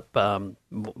stepped up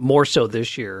more so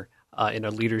this year in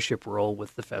a leadership role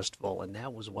with the festival, and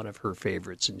that was one of her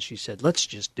favorites. And she said, let's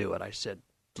just do it. I said,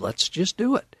 let's just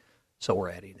do it. So we're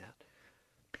adding that.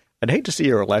 I'd hate to see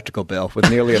your electrical bill with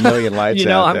nearly 1 million lights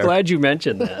out I'm there. glad you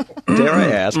mentioned that. Dare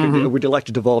I ask, would you like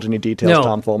to divulge any details,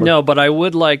 Tom Fulmer? No, but I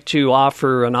would like to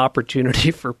offer an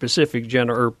opportunity for Pacific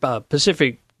General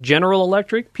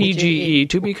Electric, PGE,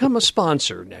 to become a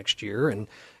sponsor next year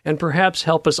and perhaps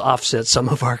help us offset some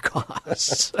of our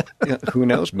costs. Who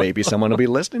knows? Maybe someone will be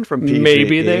listening from PGE.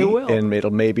 Maybe they will. And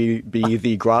it'll maybe be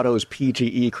the Grotto's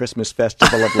PGE Christmas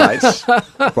Festival of Lights,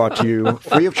 brought to you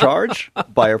free of charge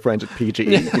by our friends at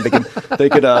PGE. They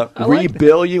could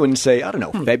re-bill you and say, I don't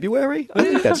know, February? I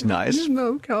think that's nice.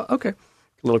 Okay. A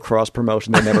little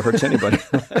cross-promotion that never hurts anybody.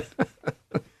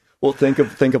 Well, think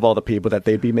of all the people that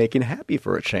they'd be making happy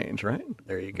for a change, right?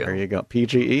 There you go. There you go.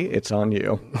 PGE, it's on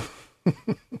you.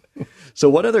 So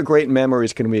what other great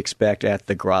memories can we expect at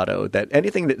the Grotto?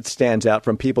 Anything that stands out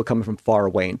from people coming from far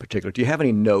away in particular? Do you have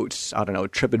any notes, I don't know,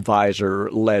 TripAdvisor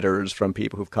letters from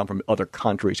people who've come from other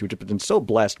countries who've been so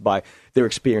blessed by their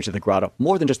experience at the Grotto,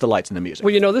 more than just the lights and the music?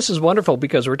 Well, this is wonderful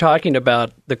because we're talking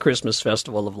about the Christmas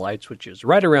Festival of Lights, which is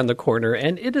right around the corner,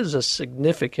 and it is a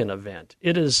significant event.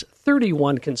 It is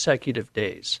 31 consecutive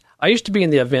days. I used to be in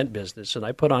the event business, and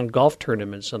I put on golf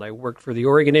tournaments, and I worked for the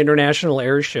Oregon International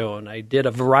Air Show, and I did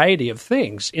a variety of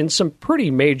things in some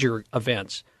pretty major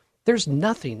events. There's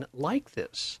nothing like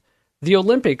this. The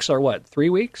Olympics are 3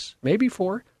 weeks? Maybe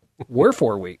 4? We're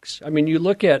 4 weeks. I mean, you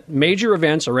look at major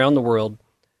events around the world,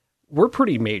 we're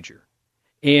pretty major.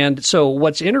 And so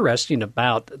what's interesting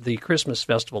about the Christmas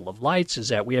Festival of Lights is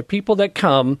that we have people that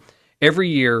come every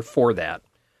year for that.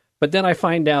 But then I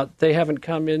find out they haven't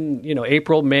come in,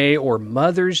 April, May, or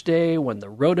Mother's Day when the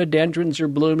rhododendrons are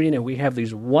blooming and we have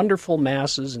these wonderful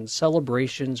masses and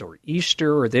celebrations, or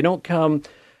Easter, or they don't come,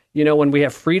 when we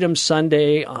have Freedom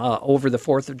Sunday over the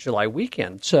 4th of July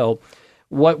weekend. So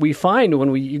what we find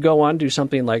when you go on to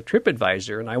something like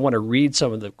TripAdvisor, and I want to read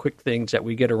some of the quick things that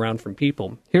we get around from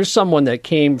people. Here's someone that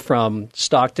came from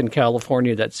Stockton,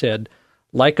 California that said,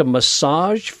 like a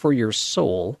massage for your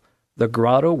soul, the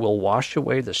Grotto will wash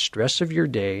away the stress of your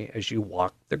day as you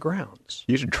walk the grounds.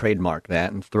 You should trademark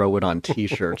that and throw it on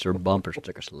T-shirts or bumper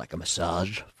stickers, like a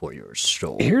massage for your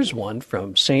soul. Here's one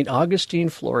from St. Augustine,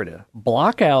 Florida.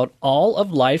 Block out all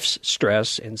of life's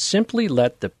stress and simply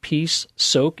let the peace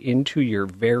soak into your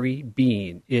very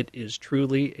being. It is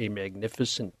truly a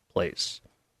magnificent place.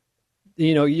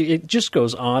 it just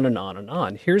goes on and on and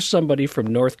on. Here's somebody from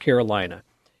North Carolina.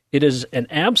 It is an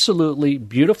absolutely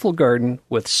beautiful garden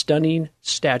with stunning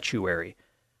statuary.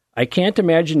 I can't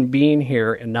imagine being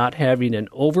here and not having an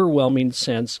overwhelming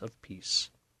sense of peace.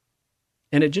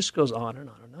 And it just goes on and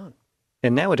on and on.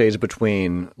 And nowadays,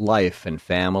 between life and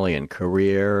family and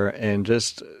career and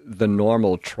just the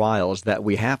normal trials that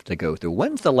we have to go through,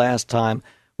 when's the last time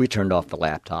we turned off the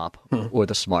laptop or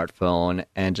the smartphone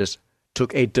and just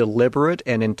took a deliberate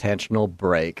and intentional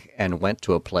break and went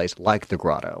to a place like the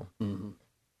Grotto? Mm-hmm.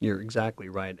 You're exactly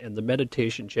right. And the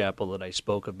meditation chapel that I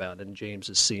spoke about, and James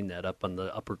has seen that up on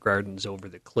the upper gardens over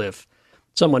the cliff.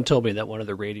 Someone told me that one of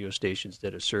the radio stations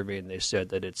did a survey, and they said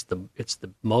that it's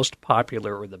the most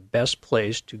popular or the best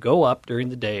place to go up during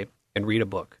the day and read a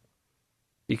book,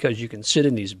 because you can sit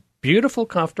in these beautiful,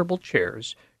 comfortable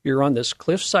chairs. You're on this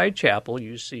cliffside chapel.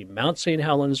 You see Mount St.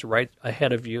 Helens right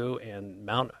ahead of you and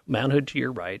Mount Hood to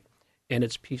your right, and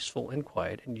it's peaceful and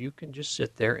quiet, and you can just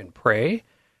sit there and pray,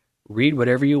 read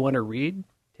whatever you want to read,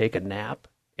 take a nap,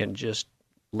 and just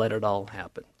let it all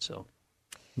happen. So,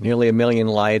 nearly 1 million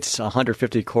lights,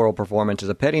 150 choral performances,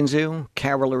 a petting zoo,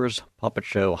 carolers, puppet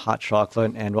show, hot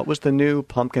chocolate, and what was the new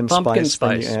pumpkin spice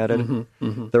thing you added? Mm-hmm,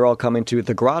 mm-hmm. They're all coming to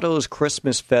the Grotto's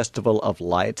Christmas Festival of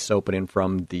Lights, opening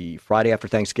from the Friday after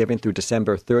Thanksgiving through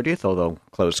December 30th, although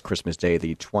closed Christmas Day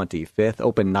the 25th.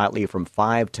 Open nightly from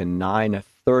 5 to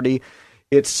 9:30.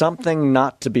 It's something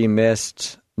not to be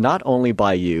missed, not only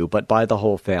by you, but by the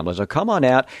whole family. So come on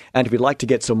out, and if you'd like to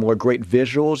get some more great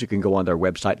visuals, you can go on their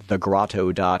website,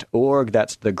 thegrotto.org.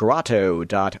 That's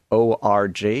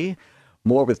thegrotto.org.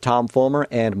 More with Tom Fulmer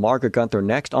and Margaret Gunther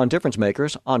next on Difference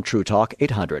Makers on True Talk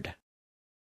 800.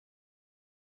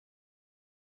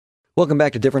 Welcome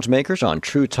back to Difference Makers on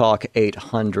True Talk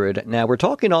 800. Now, we're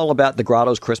talking all about the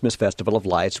Grotto's Christmas Festival of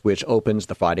Lights, which opens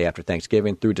the Friday after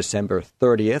Thanksgiving through December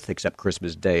 30th, except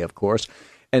Christmas Day, of course.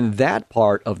 And that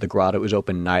part of the Grotto is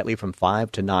open nightly from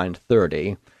 5 to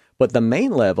 9:30. But the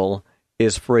main level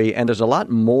is free, and there's a lot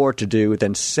more to do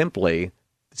than simply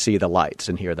see the lights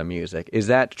and hear the music. Is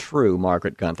that true,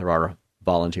 Margaret Gunther, our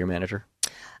volunteer manager?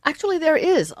 Actually, there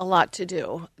is a lot to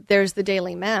do. There's the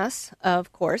daily mass,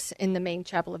 of course, in the main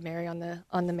Chapel of Mary on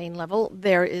the main level.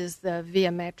 There is the Via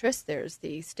Matrice. There's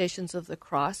the Stations of the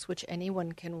Cross, which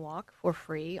anyone can walk for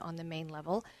free on the main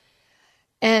level.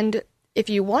 And if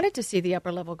you wanted to see the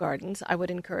upper level gardens, I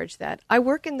would encourage that. I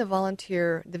work in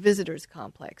the visitors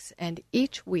complex, and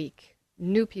each week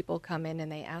new people come in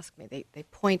and they ask me, they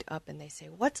point up and they say,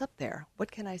 "What's up there?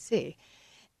 What can I see?"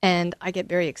 And I get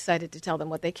very excited to tell them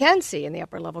what they can see in the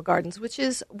upper level gardens, which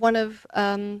is one of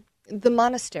the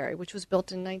monastery, which was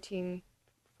built in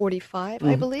 1945,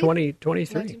 I believe.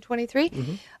 1923.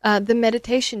 Mm-hmm. The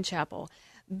meditation chapel,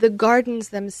 the gardens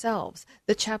themselves,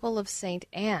 the Chapel of St.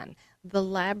 Anne, the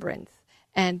Labyrinth,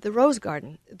 and the Rose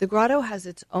Garden. The Grotto has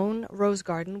its own Rose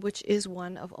Garden, which is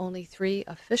one of only 3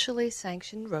 officially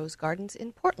sanctioned rose gardens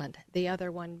in Portland, the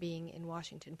other one being in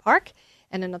Washington Park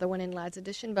and another one in Ladd's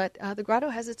Addition. But the Grotto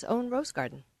has its own Rose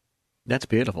Garden. That's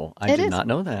beautiful. I did not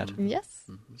know that. Yes.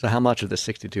 So how much of the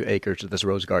 62 acres does this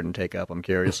rose garden take up? I'm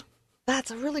curious.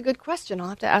 That's a really good question. I'll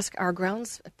have to ask our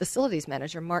grounds facilities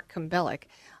manager, Mark Kumbelek.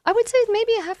 I would say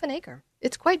maybe a half an acre.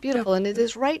 It's quite beautiful, and it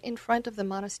is right in front of the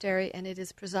monastery, and it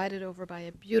is presided over by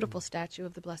a beautiful statue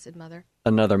of the Blessed Mother.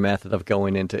 Another method of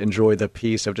going in to enjoy the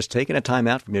peace of just taking a time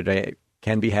out from your day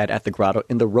can be had at the Grotto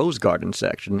in the Rose Garden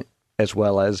section, as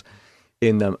well as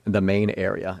in the main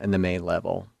area and the main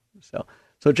level.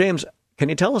 So James, can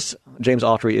you tell us, James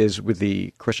Autry is with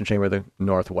the Christian Chamber of the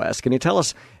Northwest. Can you tell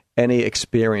us any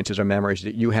experiences or memories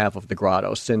that you have of the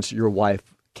Grotto since your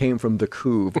wife came from the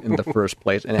Couve in the first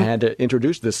place and had to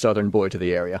introduce this southern boy to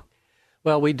the area?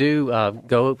 Well, we do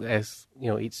go as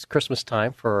each Christmas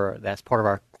time that's part of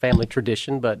our family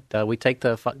tradition. But we take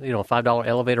the $5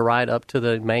 elevator ride up to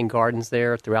the main gardens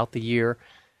there throughout the year.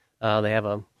 They have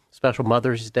a special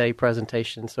Mother's Day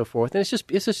presentation and so forth, and it's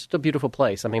just a beautiful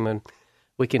place. I mean,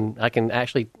 I can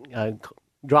actually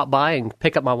drop by and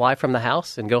pick up my wife from the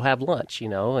house and go have lunch,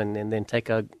 and then take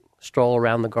a stroll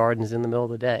around the gardens in the middle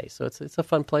of the day. So it's a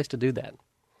fun place to do that.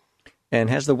 And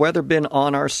has the weather been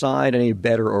on our side any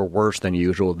better or worse than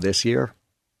usual this year?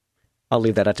 I'll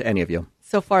leave that up to any of you.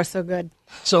 So far, so good.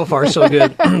 So far, so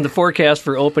good. The forecast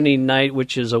for opening night,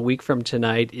 which is a week from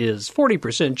tonight, is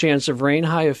 40% chance of rain,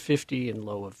 high of 50 and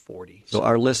low of 40. So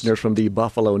our listeners from the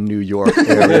Buffalo, New York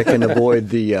area can avoid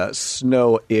the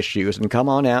snow issues and come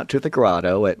on out to the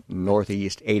Grotto at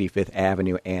Northeast 85th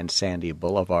Avenue and Sandy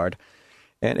Boulevard.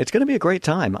 And it's going to be a great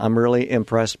time. I'm really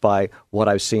impressed by what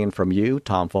I've seen from you,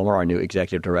 Tom Fulmer, our new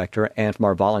executive director, and from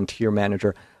our volunteer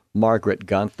manager, Margaret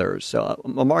Gunther. So,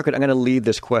 Margaret, I'm going to lead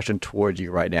this question towards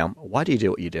you right now. Why do you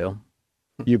do what you do?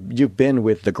 You've been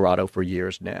with the Grotto for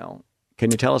years now.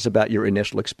 Can you tell us about your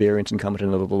initial experience in coming to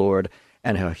know the Lord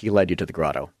and how He led you to the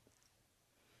Grotto?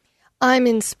 I'm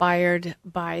inspired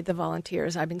by the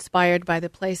volunteers. I'm inspired by the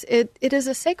place. It is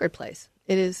a sacred place.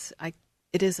 It is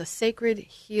a sacred,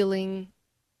 healing,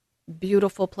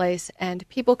 beautiful place, and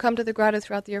people come to the Grotto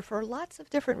throughout the year for lots of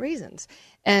different reasons.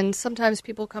 And sometimes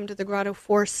people come to the Grotto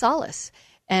for solace.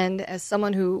 And as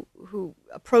someone who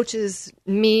approaches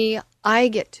me, I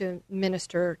get to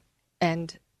minister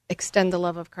and extend the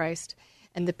love of Christ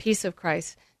and the peace of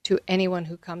Christ to anyone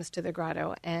who comes to the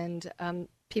Grotto. And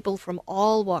people from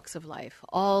all walks of life,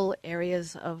 all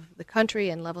areas of the country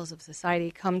and levels of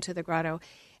society come to the Grotto.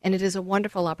 And it is a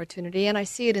wonderful opportunity, and I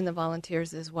see it in the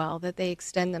volunteers as well, that they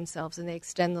extend themselves and they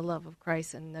extend the love of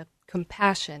Christ and the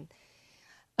compassion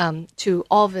to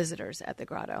all visitors at the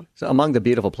Grotto. So among the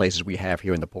beautiful places we have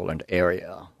here in the Portland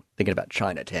area, thinking about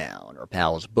Chinatown or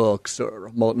Powell's Books or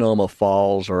Multnomah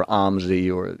Falls or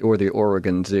OMSI or the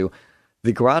Oregon Zoo,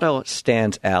 the Grotto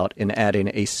stands out in adding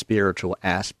a spiritual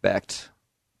aspect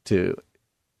to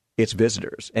its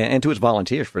visitors and to its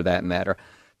volunteers for that matter.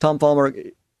 Tom Fulmer,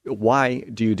 why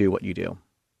do you do what you do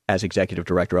as executive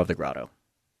director of the Grotto?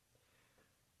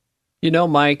 You know,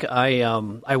 Mike,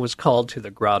 I was called to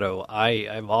the Grotto.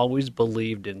 I've always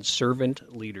believed in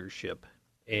servant leadership,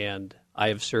 and I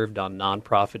have served on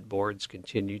nonprofit boards,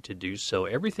 continue to do so.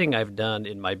 Everything I've done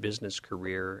in my business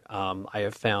career, I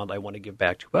have found I want to give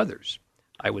back to others.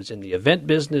 I was in the event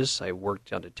business. I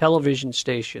worked on a television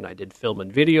station. I did film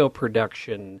and video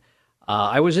production.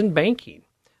 I was in banking.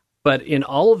 But in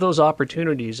all of those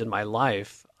opportunities in my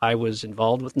life, I was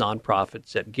involved with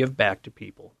nonprofits that give back to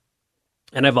people.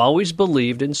 And I've always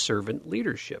believed in servant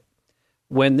leadership.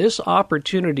 When this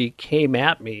opportunity came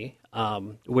at me,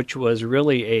 which was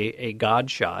really a God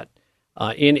shot,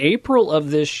 in April of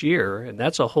this year, and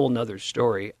that's a whole nother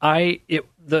story,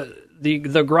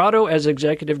 the Grotto as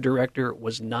executive director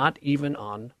was not even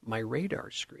on my radar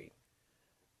screen.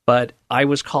 But I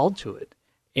was called to it,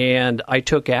 and I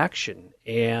took action.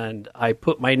 And I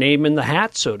put my name in the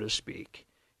hat, so to speak.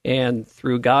 And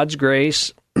through God's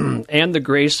grace and the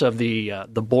grace of the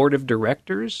board of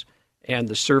directors and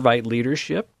the Servite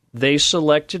leadership, they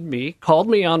selected me, called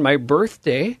me on my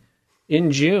birthday in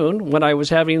June when I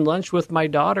was having lunch with my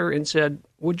daughter and said,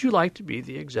 would you like to be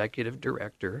the executive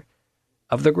director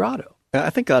of the Grotto?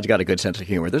 I think God's got a good sense of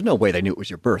humor. There's no way they knew it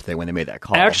was your birthday when they made that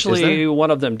call. Actually,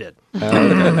 one of them did.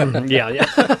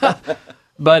 Yeah.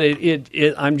 But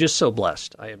I'm just so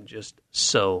blessed. I am just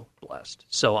so blessed.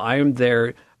 So I am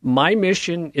there. My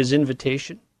mission is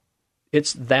invitation.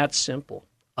 It's that simple.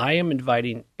 I am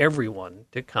inviting everyone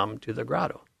to come to the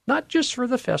Grotto, not just for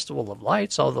the Festival of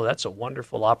Lights, although that's a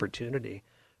wonderful opportunity,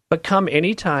 but come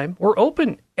anytime. We're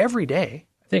open every day,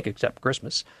 I think except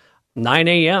Christmas, 9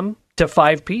 a.m. to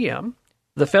 5 p.m.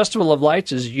 The Festival of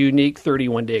Lights is a unique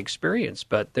 31-day experience,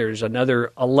 but there's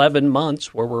another 11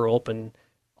 months where we're open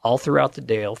all throughout the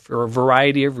day for a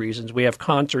variety of reasons. We have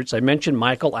concerts. I mentioned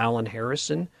Michael Allen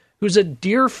Harrison, who's a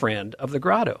dear friend of the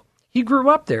Grotto. He grew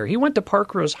up there. He went to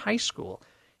Parkrose High School.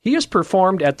 He has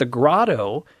performed at the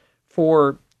Grotto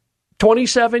for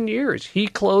 27 years. He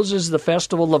closes the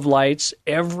Festival of Lights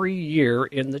every year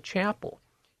in the chapel.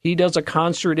 He does a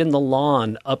concert in the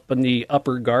lawn up in the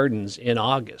upper gardens in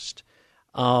August.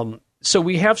 So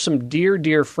we have some dear,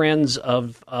 dear friends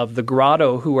of the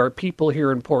Grotto who are people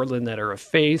here in Portland that are of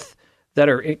faith, that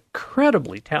are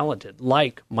incredibly talented,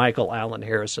 like Michael Allen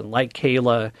Harrison, like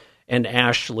Kayla and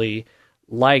Ashley,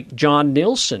 like John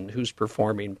Nilsson, who's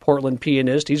performing, Portland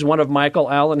pianist. He's one of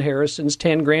Michael Allen Harrison's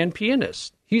 10 grand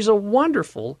pianists. He's a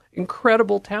wonderful,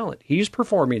 incredible talent. He's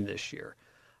performing this year.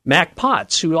 Mac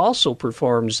Potts, who also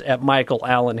performs at Michael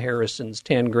Allen Harrison's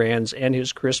 10 grands and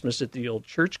his Christmas at the Old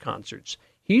Church concerts.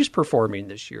 He's performing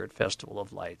this year at Festival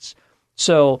of Lights.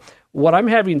 So what I'm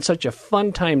having such a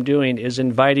fun time doing is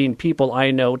inviting people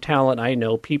I know, talent I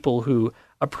know, people who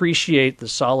appreciate the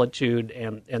solitude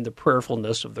and the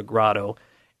prayerfulness of the Grotto,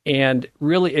 and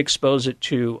really expose it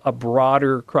to a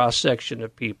broader cross-section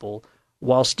of people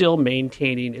while still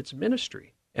maintaining its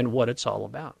ministry and what it's all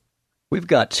about. We've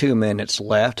got 2 minutes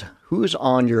left. Who's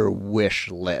on your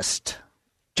wish list?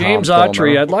 James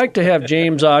Autry. I'd like to have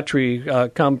James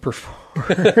Autry come perform.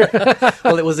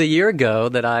 Well, it was a year ago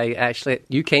that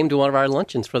you came to one of our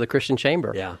luncheons for the Christian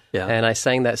Chamber. Yeah. And I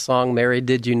sang that song, Mary,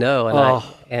 Did You Know?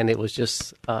 And it was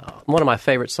just one of my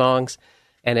favorite songs.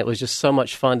 And it was just so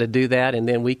much fun to do that. And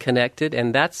then we connected.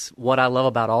 And that's what I love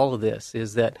about all of this,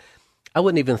 is that I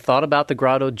wouldn't even thought about the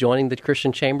Grotto joining the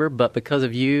Christian Chamber, but because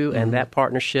of you and that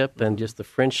partnership and just the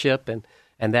friendship and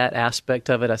And that aspect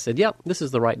of it, I said, yep, this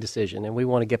is the right decision. And we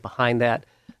want to get behind that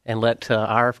and let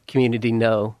our community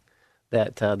know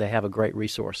that they have a great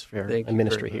resource for a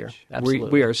ministry here.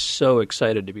 Absolutely. We are so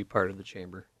excited to be part of the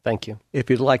Chamber. Thank you. If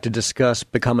you'd like to discuss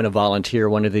becoming a volunteer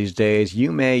one of these days,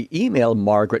 you may email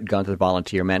Margaret Gunther,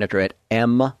 volunteer manager, at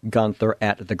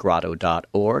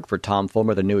mgunther@thegrotto.org. For Tom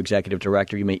Fulmer, the new executive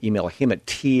director, you may email him at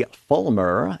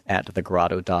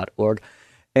tfulmer@thegrotto.org.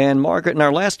 And Margaret, in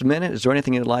our last minute, is there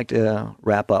anything you'd like to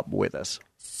wrap up with us?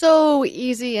 So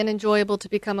easy and enjoyable to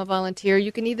become a volunteer.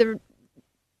 You can either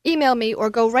email me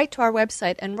or go right to our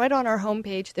website, and right on our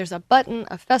homepage there's a button,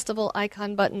 a festival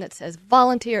icon button that says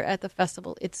volunteer at the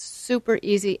festival. It's super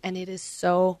easy and it is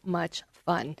so much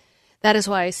fun. That is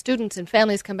why students and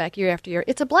families come back year after year.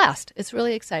 It's a blast. It's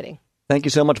really exciting. Thank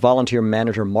you so much, Volunteer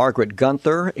Manager Margaret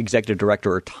Gunther, Executive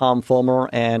Director Tom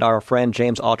Fulmer, and our friend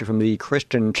James Autry from the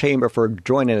Christian Chamber for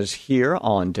joining us here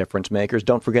on Difference Makers.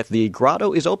 Don't forget the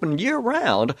Grotto is open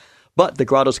year-round, but the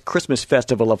Grotto's Christmas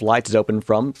Festival of Lights is open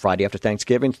from Friday after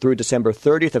Thanksgiving through December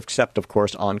 30th, except, of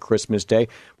course, on Christmas Day,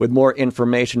 with more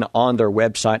information on their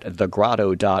website,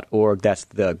 thegrotto.org. That's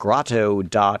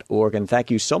thegrotto.org. And thank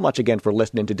you so much again for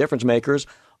listening to Difference Makers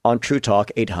on True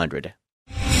Talk 800.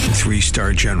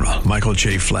 3-star General Michael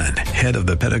J. Flynn, head of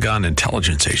the Pentagon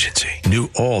Intelligence Agency, knew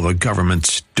all the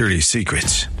government's dirty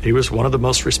secrets. He was one of the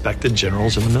most respected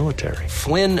generals in the military.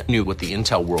 Flynn knew what the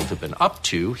intel world had been up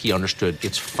to. He understood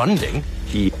its funding.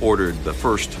 He ordered the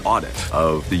first audit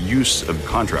of the use of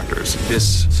contractors.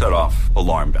 This set off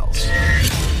alarm bells.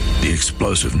 The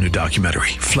explosive new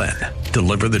documentary, Flynn,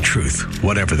 Deliver the Truth,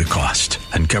 Whatever the Cost,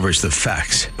 uncovers the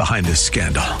facts behind this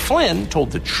scandal. Flynn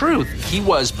told the truth. He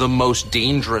was the most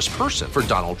dangerous person for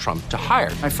Donald Trump to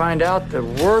hire. I find out the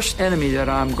worst enemy that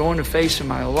I'm going to face in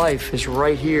my life is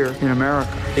right here in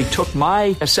America. They took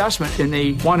my assessment and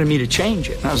they wanted me to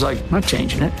change it. And I was like, I'm not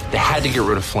changing it. They had to get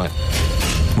rid of Flynn.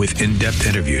 With in-depth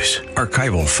interviews,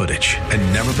 archival footage,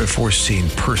 and never-before-seen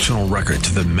personal records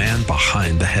of the man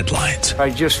behind the headlines. I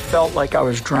just felt like I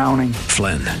was drowning.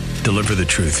 Flynn, Deliver the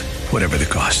Truth, Whatever the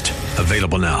Cost.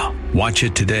 Available now. Watch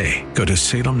it today. Go to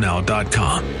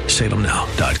salemnow.com.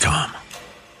 salemnow.com.